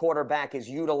why a quarterback is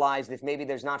utilized if maybe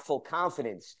there's not full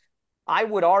confidence. I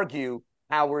would argue,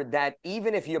 Howard, that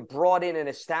even if you brought in an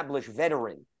established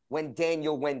veteran when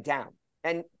Daniel went down,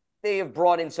 and they have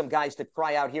brought in some guys to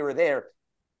try out here or there,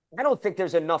 I don't think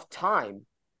there's enough time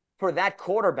for that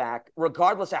quarterback,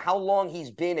 regardless of how long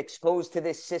he's been exposed to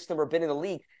this system or been in the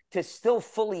league, to still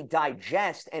fully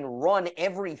digest and run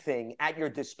everything at your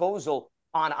disposal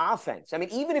on offense. I mean,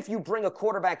 even if you bring a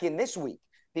quarterback in this week,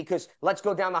 because let's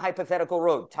go down the hypothetical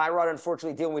road. Tyrod,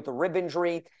 unfortunately, dealing with the rib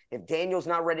injury. If Daniel's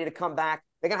not ready to come back,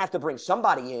 they're going to have to bring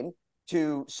somebody in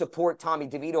to support Tommy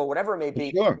DeVito or whatever it may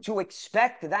be. Sure. To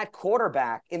expect that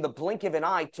quarterback in the blink of an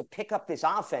eye to pick up this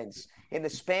offense in the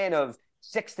span of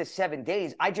 6 to 7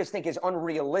 days, I just think is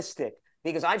unrealistic,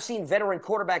 because I've seen veteran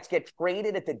quarterbacks get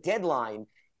traded at the deadline,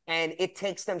 and it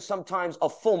takes them sometimes a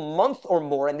full month or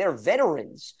more, and they're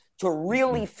veterans, to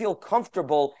really feel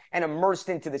comfortable and immersed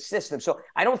into the system. So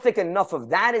I don't think enough of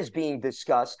that is being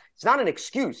discussed. It's not an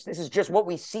excuse. This is just what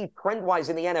we see trend-wise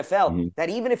in the NFL,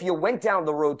 that even if you went down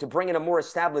the road to bring in a more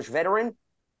established veteran,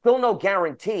 still no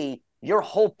guarantee your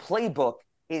whole playbook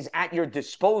is at your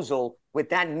disposal with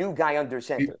that new guy under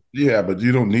center. Yeah, but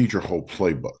you don't need your whole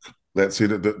playbook.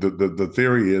 The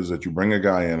theory is that you bring a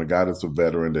guy in, a guy that's a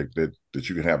veteran that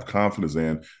you can have confidence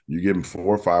in. You give him 4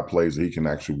 or 5 plays that he can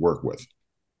actually work with.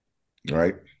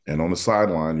 Right. And on the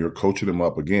sideline, you're coaching him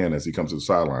up again as he comes to the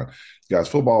sideline. Guys,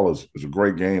 football is a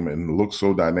great game and it looks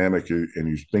so dynamic. And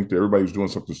you think that everybody's doing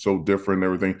something so different and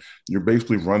everything. You're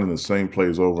basically running the same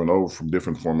plays over and over from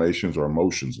different formations or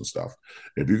emotions and stuff.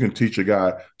 If you can teach a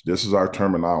guy, this is our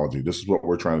terminology, this is what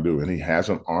we're trying to do, and he has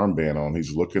an armband on,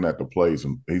 he's looking at the plays,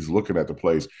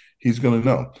 he's going to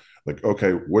know. Like,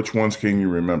 okay, which ones can you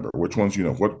remember? Which ones,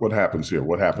 what happens here?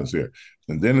 What happens here?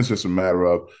 And then it's just a matter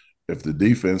of, if the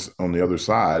defense on the other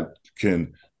side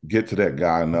can get to that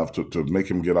guy enough to make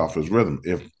him get off his rhythm.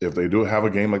 If they do have a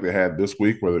game like they had this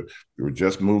week where they were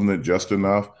just moving it just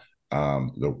enough,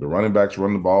 the running backs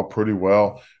run the ball pretty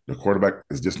well, the quarterback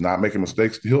is just not making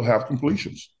mistakes, he'll have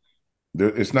completions.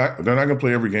 They're not going to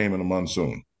play every game in a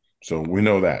monsoon. So we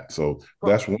know that. So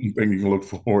that's one thing you can look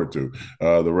forward to.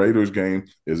 The Raiders game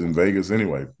is in Vegas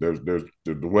anyway. The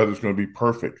weather's going to be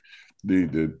perfect.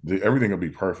 The everything will be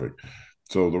perfect.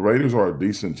 So the Raiders are a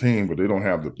decent team, but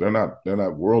they're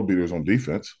not world beaters on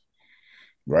defense,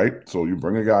 right? So you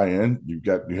bring a guy in, you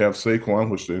have Saquon,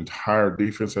 which the entire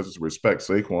defense has to respect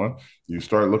Saquon. You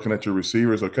start looking at your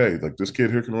receivers. Okay, like this kid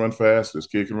here can run fast. This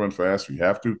kid can run fast. You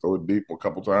have to throw it deep a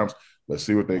couple times. Let's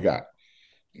see what they got,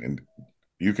 and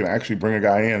you can actually bring a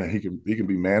guy in, and he can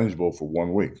be manageable for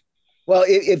 1 week. Well,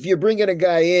 if you're bringing a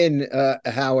guy in,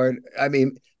 Howard, I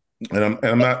mean. And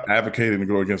I'm not advocating to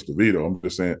go against DeVito. I'm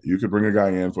just saying you could bring a guy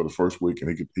in for the first week and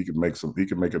he could make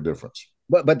a difference.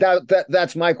 But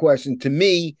that's my question. To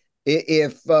me,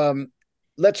 if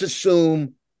let's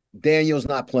assume Daniel's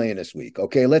not playing this week,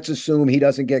 okay? Let's assume he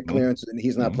doesn't get clearance and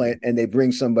he's not playing, and they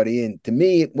bring somebody in. To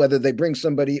me, whether they bring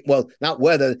somebody, well, not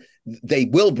whether they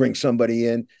will bring somebody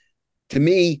in. To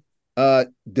me,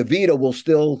 DeVito will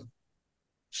still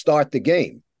start the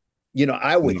game.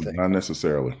 I would think. Not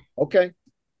necessarily. Okay.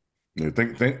 Yeah,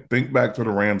 think back to the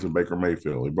Rams and Baker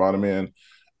Mayfield. He brought him in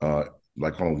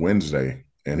like on a Wednesday,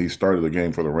 and he started the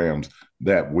game for the Rams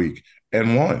that week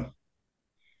and won.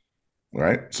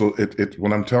 Right. So it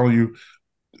when I'm telling you,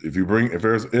 if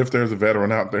there's a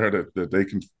veteran out there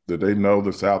that they know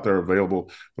that's out there available,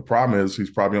 the problem is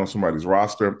he's probably on somebody's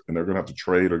roster and they're going to have to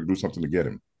trade or do something to get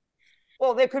him.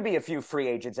 Well, there could be a few free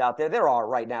agents out there. There are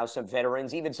right now some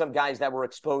veterans, even some guys that were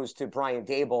exposed to Brian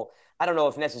Dable. I don't know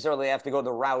if necessarily they have to go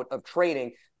the route of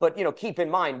trading, but keep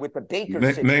in mind with the Baker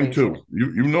situation. Name 2.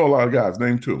 You know a lot of guys.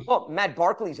 Name 2. Well, Matt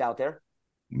Barkley's out there.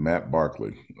 Matt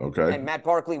Barkley, okay. And Matt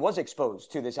Barkley was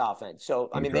exposed to this offense. So,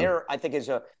 I mean, there I think is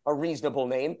a reasonable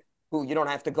name who you don't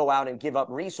have to go out and give up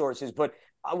resources. But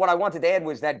what I wanted to add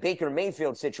was that Baker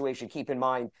Mayfield situation. Keep in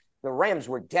mind, the Rams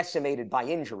were decimated by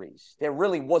injuries. There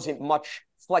really wasn't much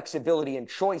flexibility and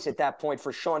choice at that point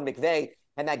for Sean McVay.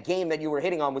 And that game that you were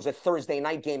hitting on was a Thursday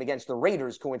night game against the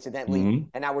Raiders, coincidentally.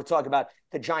 And now we're talking about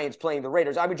the Giants playing the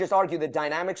Raiders. I would just argue the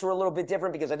dynamics were a little bit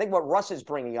different, because I think what Russ is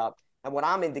bringing up and what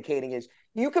I'm indicating is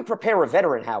you could prepare a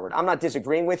veteran, Howard. I'm not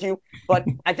disagreeing with you, but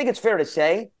I think it's fair to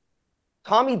say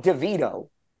Tommy DeVito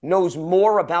knows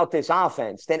more about this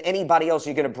offense than anybody else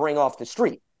you're going to bring off the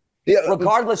street. Yeah,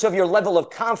 regardless of your level of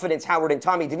confidence, Howard, and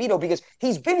Tommy DeVito, because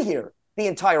he's been here the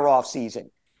entire offseason.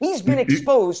 He's been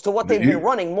exposed to what they've been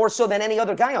running more so than any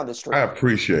other guy on the street. I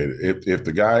appreciate it. If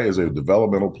the guy is a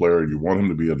developmental player, you want him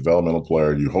to be a developmental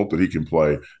player, you hope that he can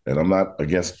play, and I'm not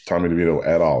against Tommy DeVito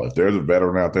at all. If there's a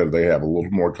veteran out there that they have a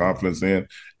little more confidence in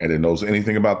and that knows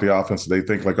anything about the offense, they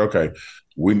think like, okay,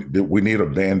 we need a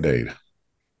Band-Aid.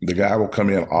 The guy will come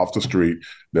in off the street,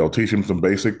 they'll teach him some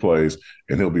basic plays,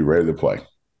 and he'll be ready to play.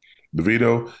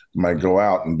 DeVito might go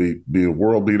out and be a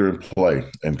world leader in play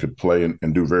and could play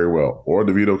and do very well. Or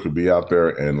DeVito could be out there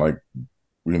and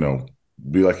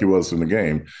be like he was in the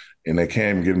game, and they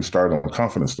can't even get him started on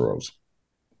confidence throws.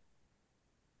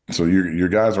 So your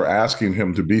guys are asking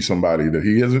him to be somebody that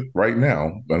he isn't right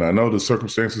now. And I know the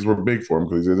circumstances were big for him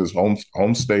because he's in his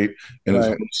home state, in his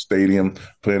Right. home stadium,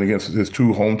 playing against his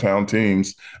two hometown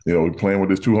teams. Playing with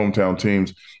his two hometown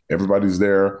teams. Everybody's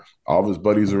there. All of his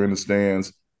buddies are in the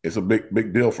stands. It's a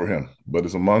big deal for him. But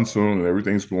it's a monsoon and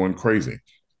everything's going crazy.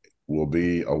 We'll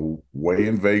be away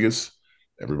in Vegas.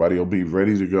 Everybody will be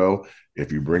ready to go.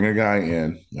 If you bring a guy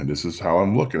in, and this is how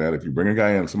I'm looking at it, if you bring a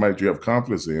guy in, somebody that you have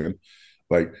confidence in,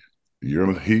 like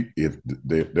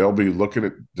they'll be looking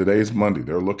at, today's Monday.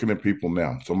 They're looking at people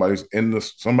now. Somebody's in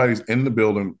the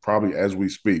building probably as we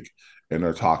speak, and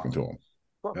they're talking to them.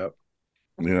 Yep.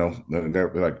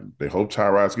 They're like, they hope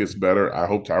Tyrod gets better. I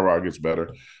hope Tyrod gets better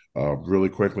really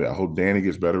quickly. I hope Danny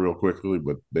gets better real quickly.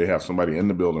 But they have somebody in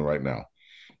the building right now.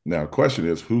 Now, the question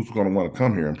is, who's going to want to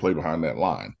come here and play behind that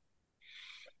line?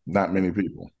 Not many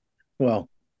people. Well,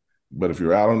 but if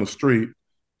you're out on the street,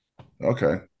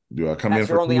 okay, do I come That's in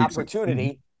for your 2 only weeks?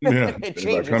 opportunity. Yeah, It if I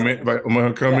changes come in, things. I'm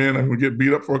going to come in and get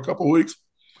beat up for a couple of weeks.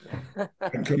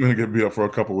 And come in and get beat up for a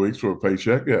couple of weeks for a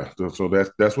paycheck. Yeah, so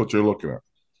that's what you're looking at.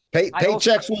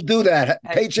 Paychecks will do that.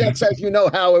 Paychecks, as you know,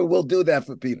 Howard, will do that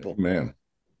for people. Man,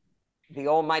 the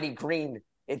almighty green,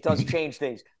 it does change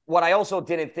things. What I also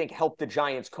didn't think helped the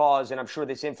Giants' cause, and I'm sure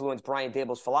this influenced Brian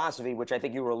Dable's philosophy, which I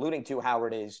think you were alluding to,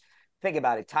 Howard, is think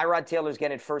about it. Tyrod Taylor's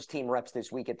getting first-team reps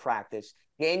this week at practice.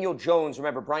 Daniel Jones,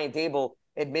 remember, Brian Dable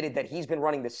admitted that he's been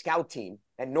running the scout team,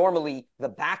 and normally the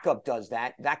backup does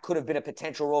that. That could have been a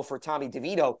potential role for Tommy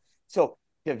DeVito. So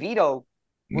DeVito,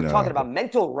 we're talking about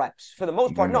mental reps for the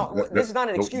most part. This is not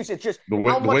an excuse. It's just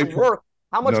how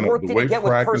much work did he get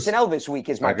with personnel this week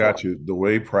is my point. I got you. The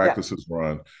way practices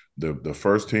run, the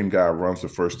first team guy runs the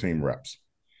first team reps.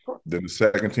 Then the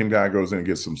second team guy goes in and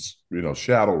gets some,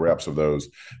 shadow reps of those.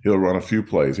 He'll run a few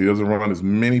plays. He doesn't run as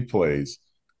many plays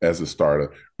as a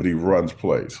starter, but he runs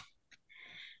plays.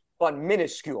 But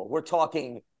minuscule. We're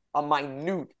talking a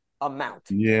minute amount.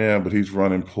 Yeah, but he's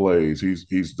running plays.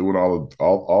 He's doing all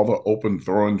the open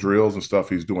throwing drills and stuff.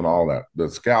 He's doing all that. The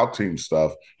scout team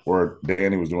stuff, where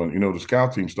Danny was doing, the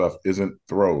scout team stuff isn't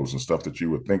throws and stuff that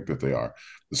you would think that they are.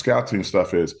 The scout team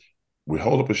stuff is, we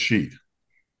hold up a sheet.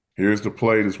 Here's the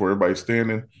play. This is where everybody's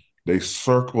standing. They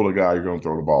circle the guy you're going to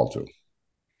throw the ball to.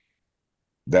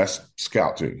 That's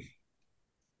scout team.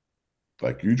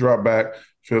 Like, you drop back,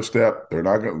 fifth step, they're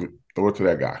not going to throw it to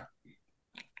that guy.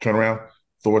 Turn around,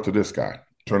 throw it to this guy.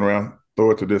 Turn around,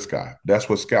 throw it to this guy. That's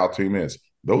what scout team is.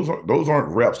 Those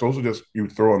aren't reps. Those are just you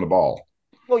throwing the ball.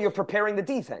 Well, you're preparing the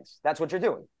defense. That's what you're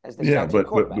doing as the scout team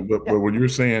quarterback. But when you're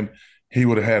saying he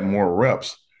would have had more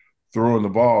reps throwing the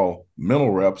ball, mental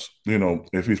reps,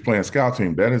 if he's playing scout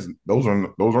team, those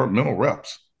aren't mental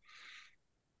reps.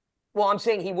 Well, I'm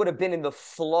saying he would have been in the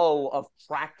flow of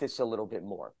practice a little bit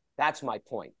more. That's my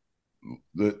point.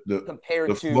 The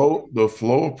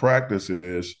flow of practice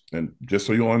is, and just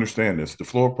so you'll understand this, the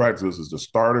flow of practice is the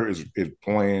starter is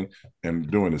playing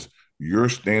and doing this. You're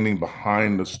standing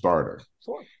behind the starter,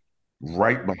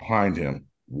 right behind him,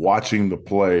 watching the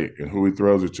play and who he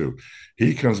throws it to.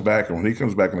 He comes back, and when he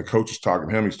comes back and the coach is talking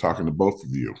to him, he's talking to both of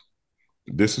you.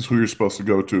 This is who you're supposed to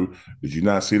go to. Did you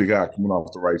not see the guy coming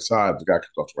off the right side? The guy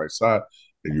comes off the right side,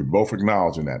 and you're both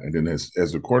acknowledging that. And then as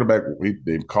the quarterback,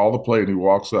 they call the play and he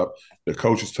walks up, the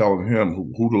coach is telling him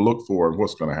who to look for and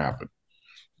what's going to happen.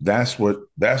 That's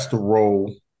the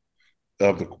role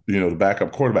of the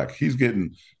backup quarterback. He's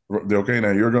getting, okay,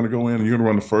 now you're going to go in and you're going to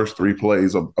run the first 3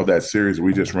 plays of that series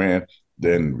we just ran.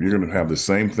 Then you're going to have the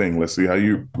same thing. Let's see how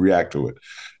you react to it.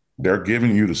 They're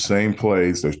giving you the same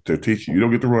plays. They're teaching you. You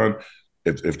don't get to run.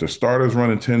 If the starter's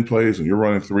running 10 plays and you're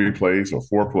running 3 plays or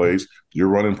 4 plays, you're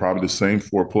running probably the same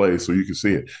 4 plays so you can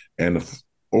see it.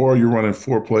 Or you're running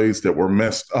 4 plays that were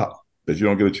messed up that you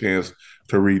don't get a chance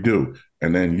to redo.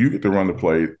 And then you get to run the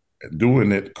play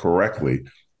doing it correctly,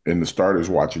 and the starter's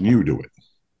watching you do it.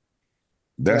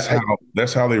 That's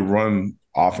how they run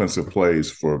offensive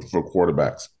plays for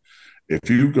quarterbacks. If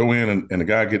you go in and the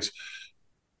guy gets,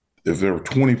 if there were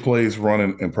 20 plays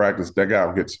running in practice, that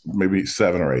guy gets maybe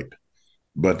 7 or 8.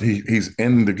 But he's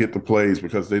in to get the plays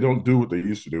because they don't do what they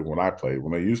used to do when I played.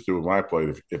 When I played,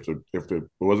 if it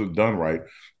wasn't done right,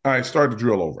 all right, start the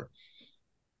drill over.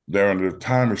 They're under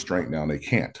time restraint now, and they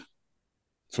can't.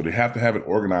 So they have to have it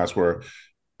organized where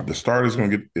the starter's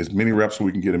going to get as many reps so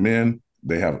we can get him in.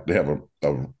 They have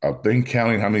a thing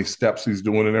counting how many steps he's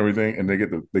doing and everything, and they get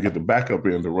the backup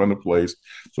in to run the plays.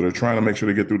 So they're trying to make sure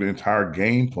they get through the entire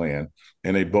game plan,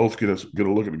 and they both get a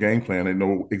look at the game plan. They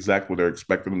know exactly what they're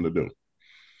expecting them to do.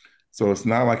 So it's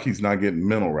not like he's not getting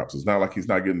mental reps. It's not like he's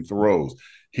not getting throws.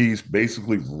 He's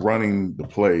basically running the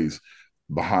plays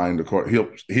behind the court.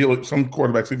 Some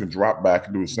quarterbacks even drop back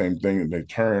and do the same thing, and they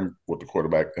turn with the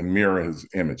quarterback and mirror his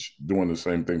image, doing the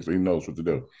same thing, so he knows what to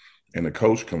do. And the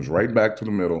coach comes right back to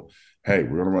the middle. Hey,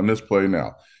 we're gonna run this play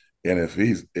now. And if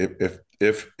he's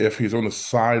on the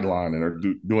sideline and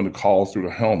they're doing the calls through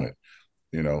the helmet,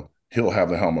 he'll have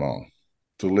the helmet on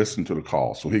to listen to the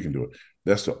call so he can do it.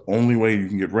 That's the only way you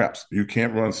can get reps. You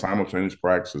can't run simultaneous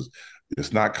practices.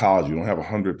 It's not college. You don't have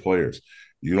 100 players.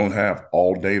 You don't have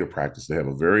all day to practice. They have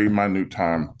a very minute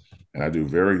time, and I do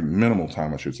very minimal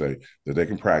time, I should say, that they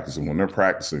can practice. And when they're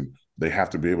practicing, they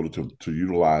have to be able to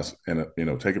utilize and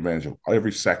take advantage of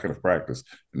every second of practice.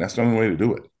 And that's the only way to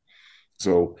do it.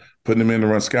 So putting him in the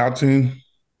run scout team,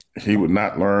 he would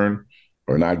not learn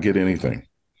or not get anything.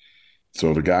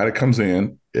 So the guy that comes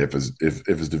in, if it's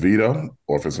DeVito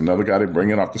or if it's another guy they bring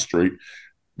in off the street,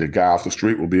 the guy off the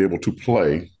street will be able to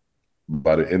play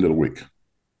by the end of the week.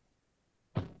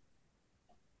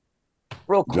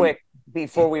 Real quick,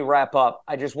 before we wrap up,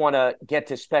 I just want to get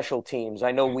to special teams.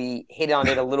 I know we hit on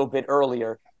it a little bit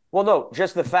earlier. Well, no,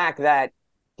 just the fact that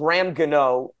Bram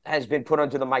Gano has been put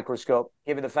under the microscope,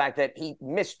 given the fact that he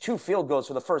missed 2 field goals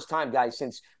for the first time, guys,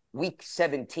 since week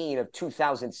 17 of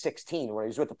 2016, where he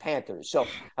was with the Panthers. So,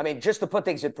 I mean, just to put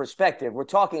things in perspective, we're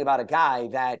talking about a guy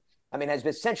that, I mean, has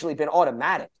essentially been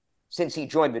automatic since he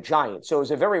joined the Giants. So it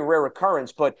was a very rare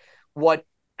occurrence. But what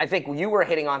I think you were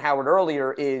hitting on, Howard,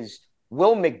 earlier is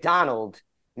Will McDonald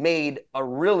made a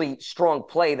really strong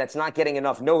play that's not getting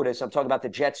enough notice. I'm talking about the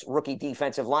Jets rookie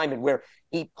defensive lineman, where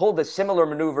he pulled a similar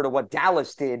maneuver to what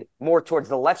Dallas did, more towards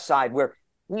the left side, where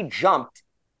he jumped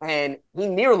and he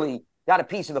nearly got a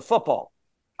piece of the football.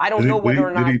 I don't know whether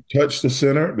or not. Did he touch the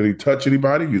center? Did he touch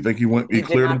anybody? You think he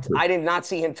cleared him? I did not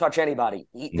see him touch anybody.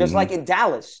 Just like in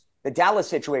Dallas, the Dallas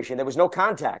situation, there was no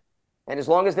contact. And as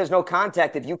long as there's no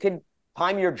contact, if you can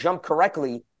time your jump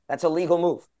correctly, that's a legal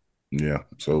move. Yeah,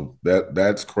 so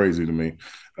that's crazy to me.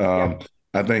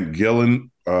 I think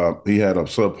Gillen, he had a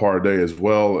subpar day as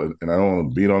well, and I don't want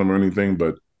to beat on him or anything,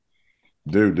 but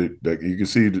dude, you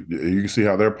can see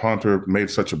how their punter made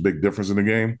such a big difference in the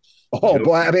game. Oh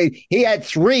boy, I mean, he had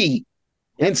 3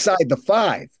 inside the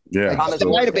 5. Yeah, like, there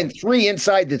might have been 3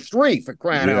 inside the 3 for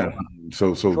crying out.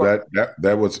 So sure.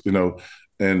 that was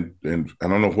and I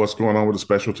don't know what's going on with the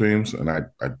special teams, and I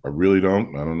really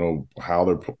don't. I don't know how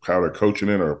they're coaching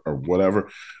it or whatever.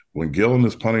 When Gillen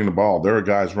is punting the ball, there are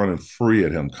guys running free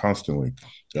at him constantly.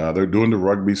 They're doing the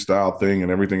rugby style thing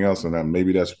and everything else, and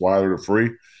maybe that's why they're free.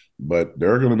 But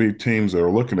there are going to be teams that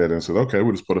are looking at it and said, okay,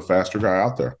 we'll just put a faster guy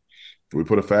out there. If we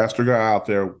put a faster guy out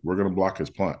there, we're going to block his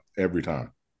punt every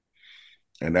time.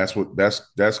 And that's going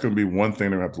to be one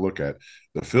thing they're going to have to look at.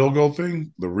 The field goal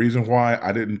thing, the reason why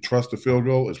I didn't trust the field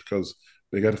goal is because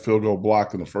they got a field goal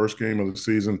blocked in the first game of the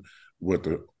season with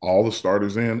all the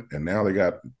starters in, and now they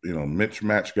got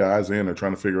mismatch guys in. They're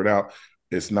trying to figure it out.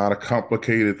 It's not a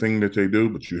complicated thing that they do,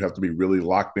 but you have to be really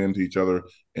locked into each other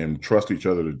and trust each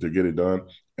other to get it done.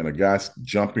 And a guy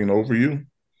jumping over you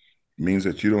means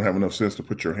that you don't have enough sense to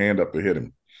put your hand up to hit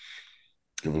him.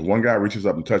 If one guy reaches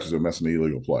up and touches him, that's an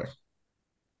illegal play.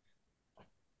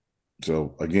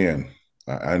 So again,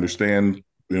 I understand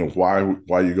why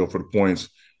you go for the points.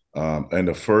 And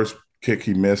the first kick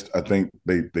he missed, I think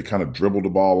they kind of dribbled the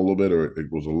ball a little bit, or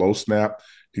it was a low snap.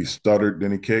 He stuttered,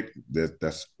 then he kicked.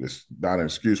 It's not an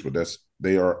excuse, but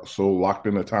they are so locked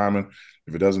in the timing.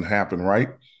 If it doesn't happen right,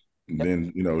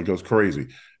 then it goes crazy.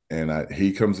 And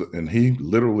he comes and he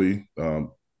literally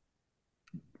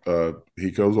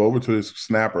he goes over to his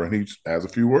snapper and he has a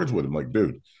few words with him, like,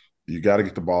 dude, you got to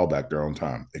get the ball back there on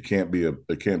time. It can't be a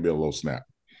low snap.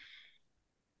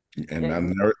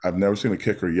 And I've never seen a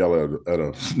kicker yell at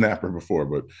a snapper before,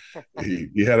 but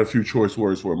he had a few choice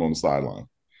words for him on the sideline.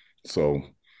 So,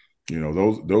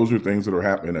 those are things that are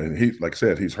happening. And he, like I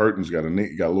said, he's hurt and he's got a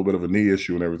little bit of a knee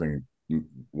issue and everything.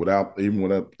 Without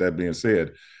that being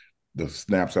said, the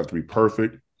snaps have to be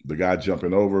perfect. The guy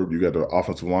jumping over, you got the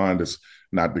offensive line that's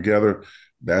not together.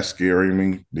 That's scaring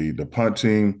me. The punt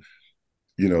team,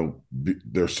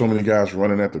 there's so many guys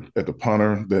running at the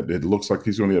punter that it looks like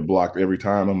he's going to get blocked every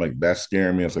time. I'm like, that's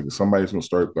scaring me. It's like somebody's going to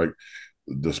start, like,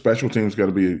 the special teams got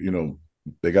to be,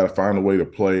 they got to find a way to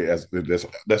play as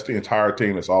that's the entire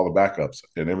team. It's all the backups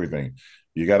and everything.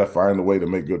 You got to find a way to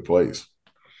make good plays.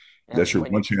 That's your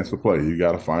one chance to play. You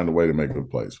got to find a way to make good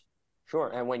plays. Sure.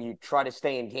 And when you try to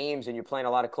stay in games and you're playing a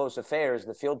lot of close affairs,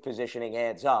 the field positioning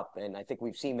adds up. And I think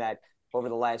we've seen that over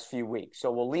the last few weeks.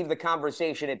 So we'll leave the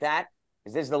conversation at that.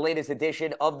 This is the latest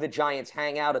edition of the Giants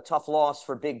Hangout. A tough loss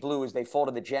for Big Blue as they fall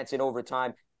to the Jets in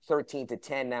overtime,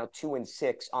 13-10, now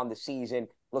 2-6 on the season.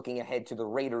 looking ahead to the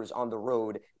Raiders on the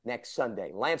road next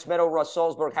Sunday. Lance Meadow, Russ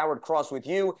Salzberg, Howard Cross with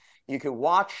you. You can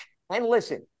watch and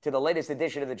listen to the latest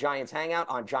edition of the Giants Hangout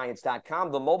on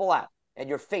Giants.com, the mobile app, and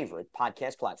your favorite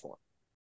podcast platform.